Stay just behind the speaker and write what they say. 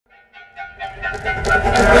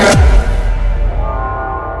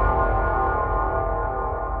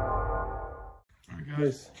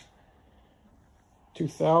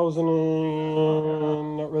2000,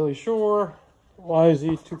 not really sure.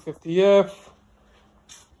 YZ250F.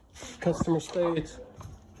 Customer states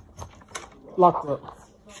locked up.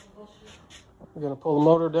 We're gonna pull the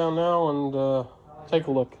motor down now and take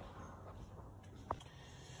a look.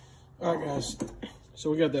 All right, guys. So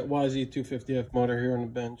we got that YZ250F motor here on the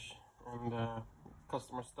bench, and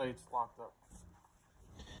customer states locked up.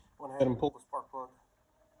 Went ahead and pulled the spark plug.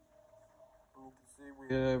 And you can see we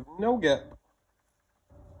have no gap.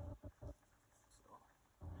 So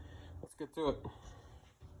let's get to it.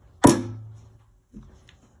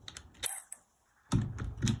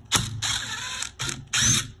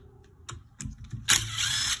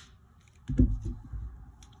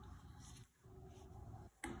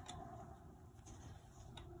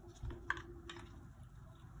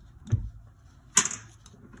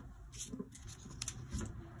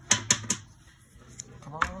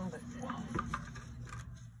 Come on, baby.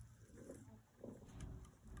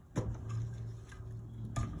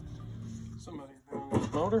 Somebody's been on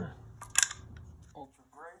this motor. Ultra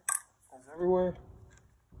gray is everywhere.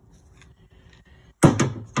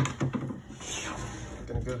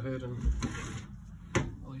 Gonna go ahead and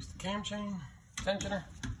release the cam chain tensioner.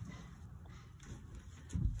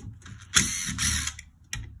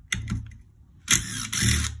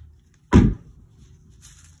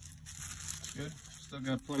 Good. Still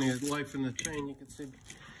got plenty of life in the chain. You can see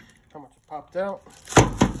how much it popped out.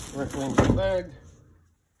 Directly into the bag.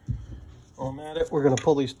 On at it, we're going to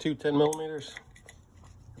pull these two 10 millimeters.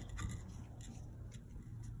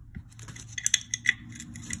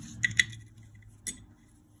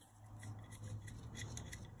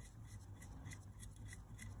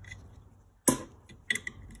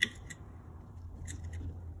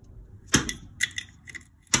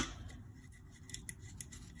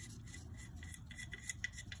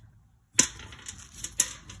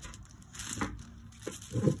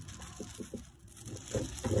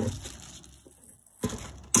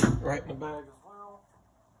 Right in the bag as well.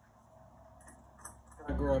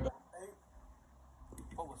 Gonna grab an 8,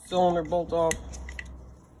 pull the cylinder bolt off.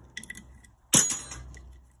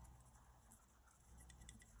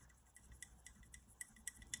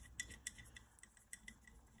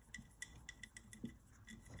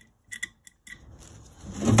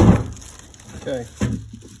 Okay.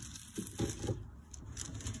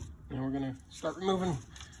 Now we're gonna start removing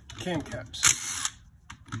cam caps.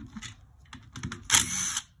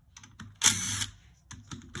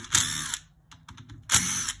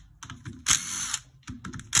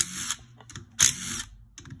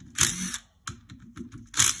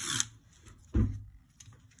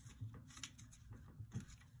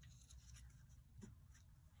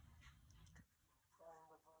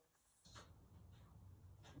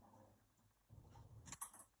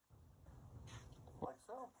 Like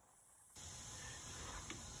so.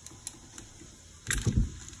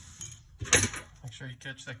 Make sure you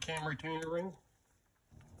catch that cam retainer ring.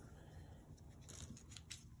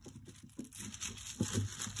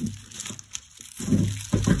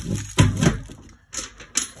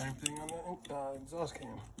 Same thing on the exhaust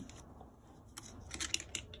cam.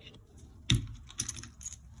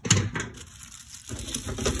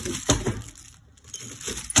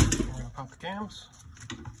 We're going to pop the cams.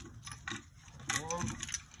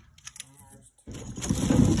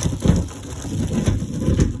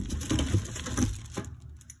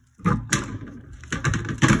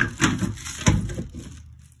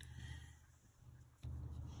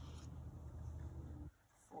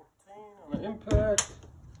 On the impact,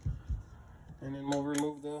 and then we'll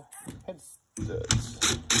remove the head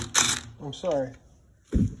studs. I'm sorry.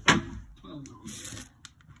 12 millimeter.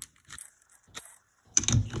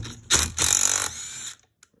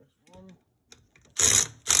 There's one.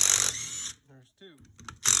 There's two.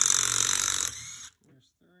 There's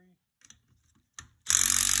three.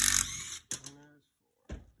 And there's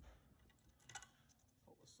 4.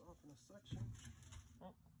 Pull this off in a section.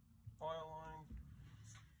 Oh, oil line.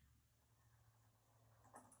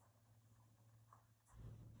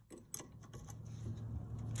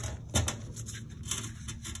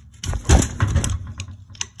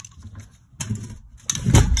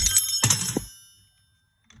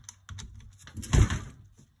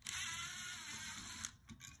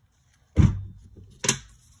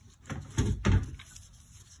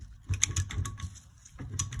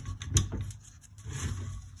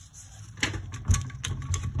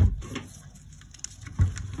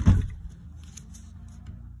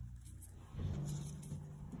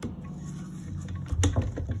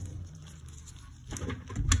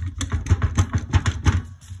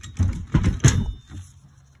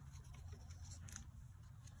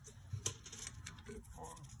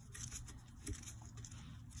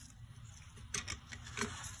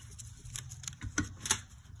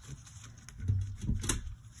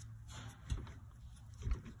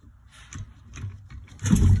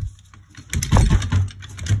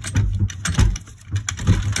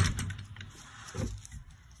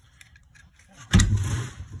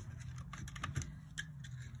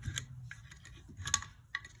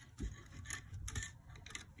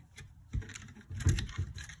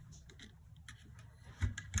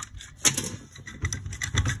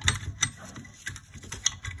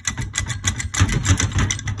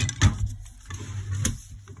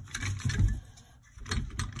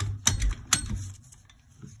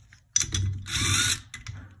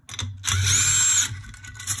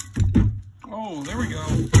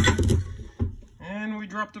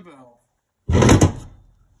 start the valve.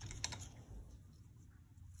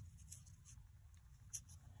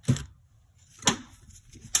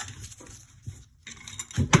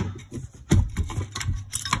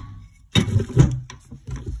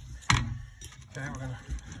 Okay, we're gonna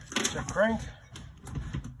check crank.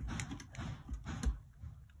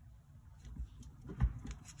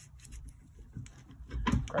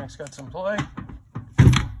 Crank's got some play.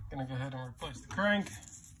 Gonna go ahead and replace the crank.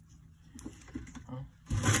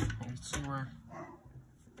 You can see where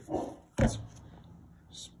it's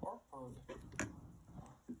spark plug.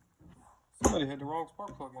 Somebody had the wrong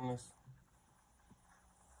spark plug in this.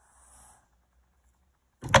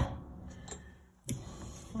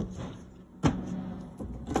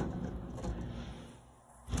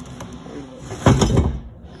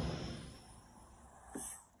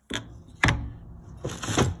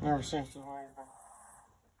 Never seems to have anything.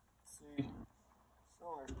 See,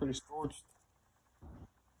 cylinder's pretty scorched.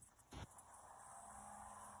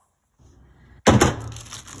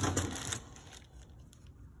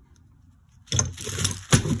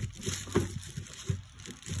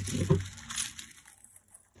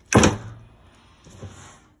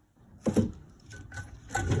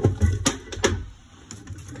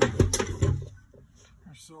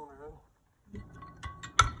 There's cylinder head.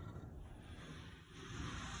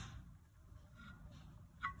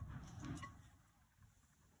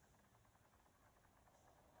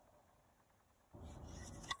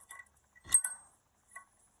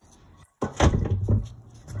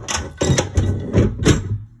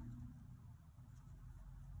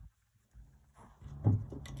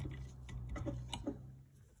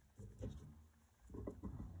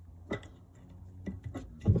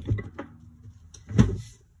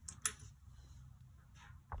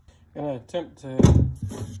 Gonna attempt to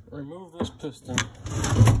remove this piston. Let's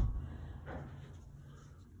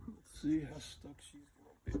see how stuck she's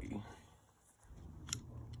gonna be.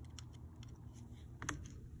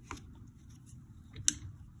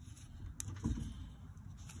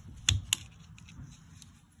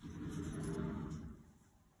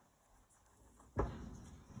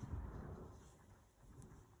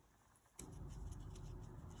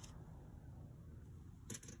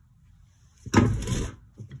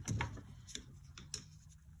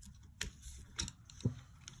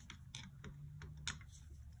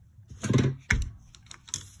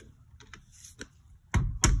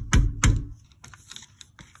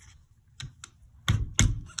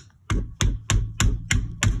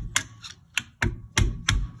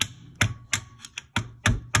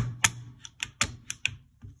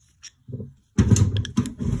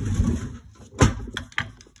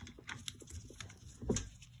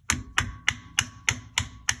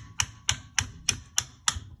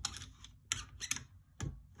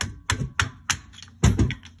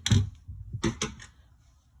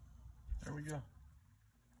 There we go.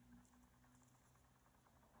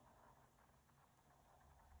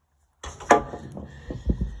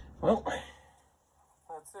 Well,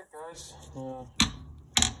 that's it, guys.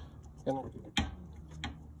 Gonna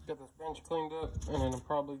get this bench cleaned up, and then I'm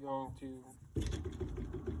probably going to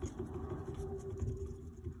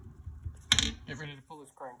get ready to pull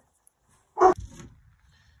this crank.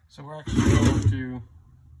 So we're actually going to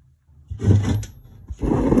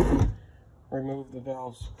remove the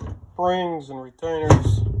valve springs and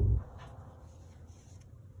retainers.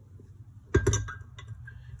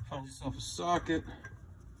 Find yourself a socket,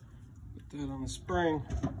 put that on the spring.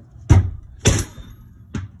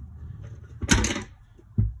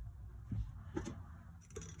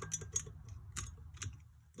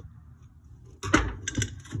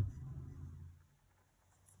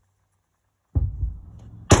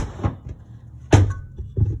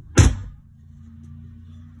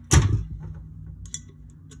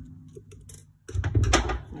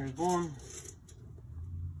 There's one.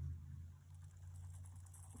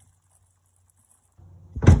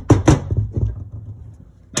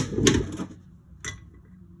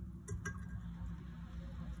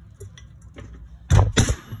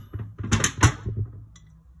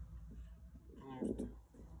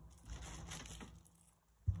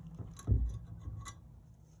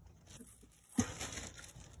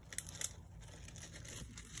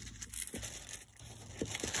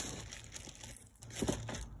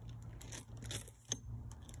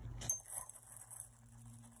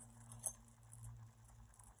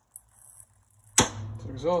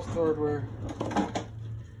 Exhaust hardware.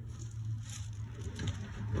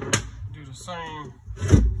 Do the same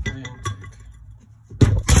for the intake.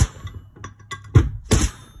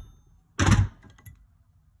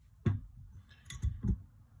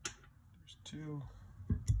 There's two.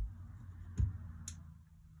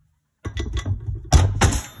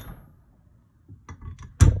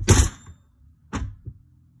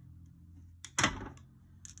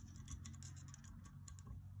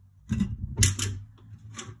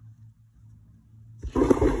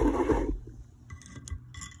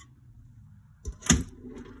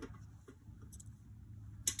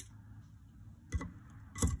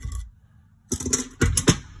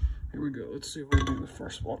 we go. Let's see if we can do the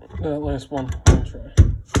first one. Last one. I'll try.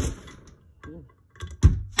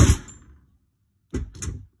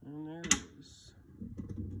 And there it is.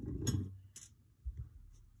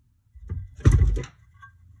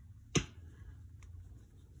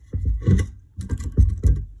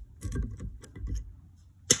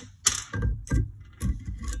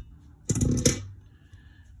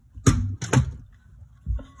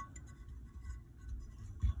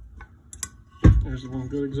 There's one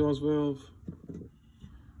good exhaust valve.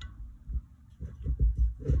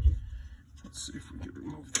 Let's see if we can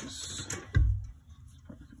remove this. It's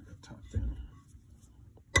probably gonna get top down.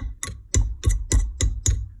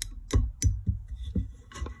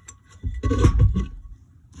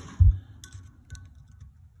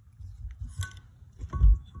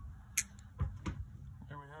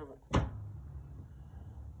 There we have it.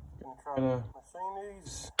 Gonna try to machine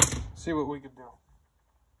these, see what we could do.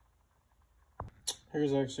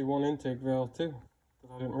 Here's actually one intake valve too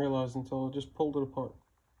that I didn't realize until I just pulled it apart.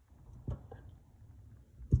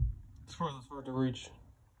 As far as it's hard to reach.